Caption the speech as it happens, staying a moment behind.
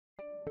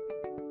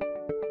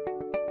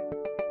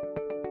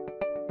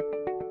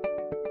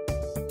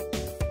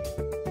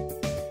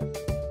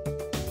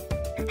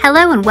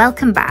Hello and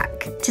welcome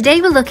back. Today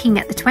we're looking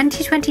at the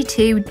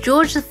 2022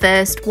 George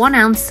I 1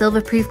 ounce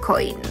silver-proof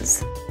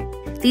coins.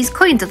 These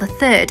coins are the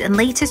third and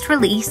latest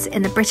release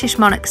in the British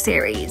Monarch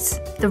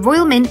series. The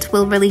Royal Mint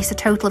will release a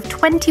total of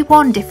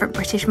 21 different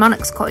British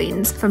Monarchs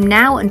coins from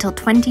now until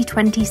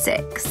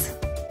 2026.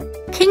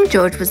 King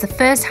George was the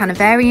first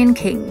Hanoverian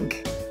king.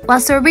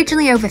 Whilst there were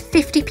originally over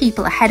 50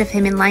 people ahead of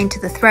him in line to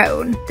the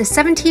throne, the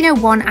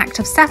 1701 Act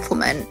of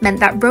Settlement meant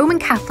that Roman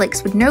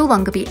Catholics would no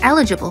longer be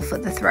eligible for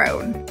the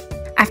throne.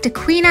 After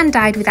Queen Anne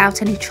died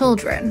without any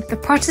children, the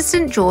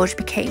Protestant George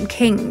became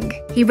king.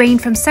 He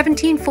reigned from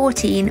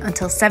 1714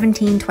 until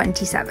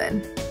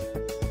 1727.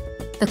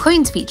 The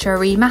coins feature a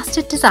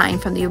remastered design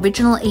from the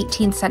original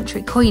 18th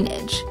century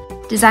coinage.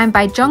 Designed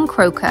by John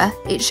Croker,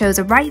 it shows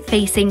a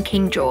right-facing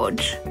King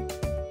George.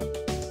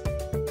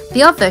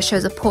 The other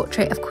shows a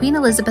portrait of Queen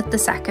Elizabeth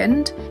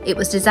II. It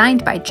was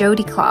designed by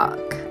Jody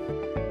Clark.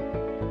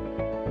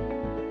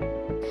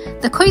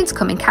 The coins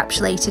come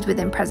encapsulated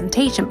within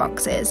presentation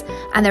boxes,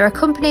 and they're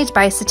accompanied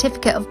by a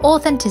certificate of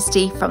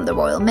authenticity from the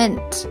Royal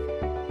Mint.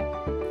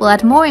 We'll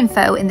add more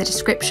info in the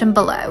description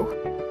below.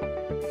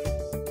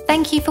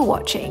 Thank you for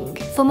watching.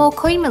 For more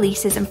coin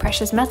releases and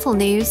precious metal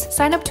news,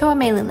 sign up to our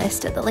mailing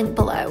list at the link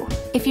below.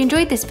 If you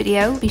enjoyed this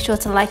video, be sure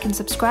to like and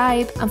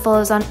subscribe, and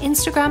follow us on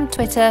Instagram,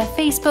 Twitter,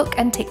 Facebook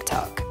and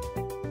TikTok.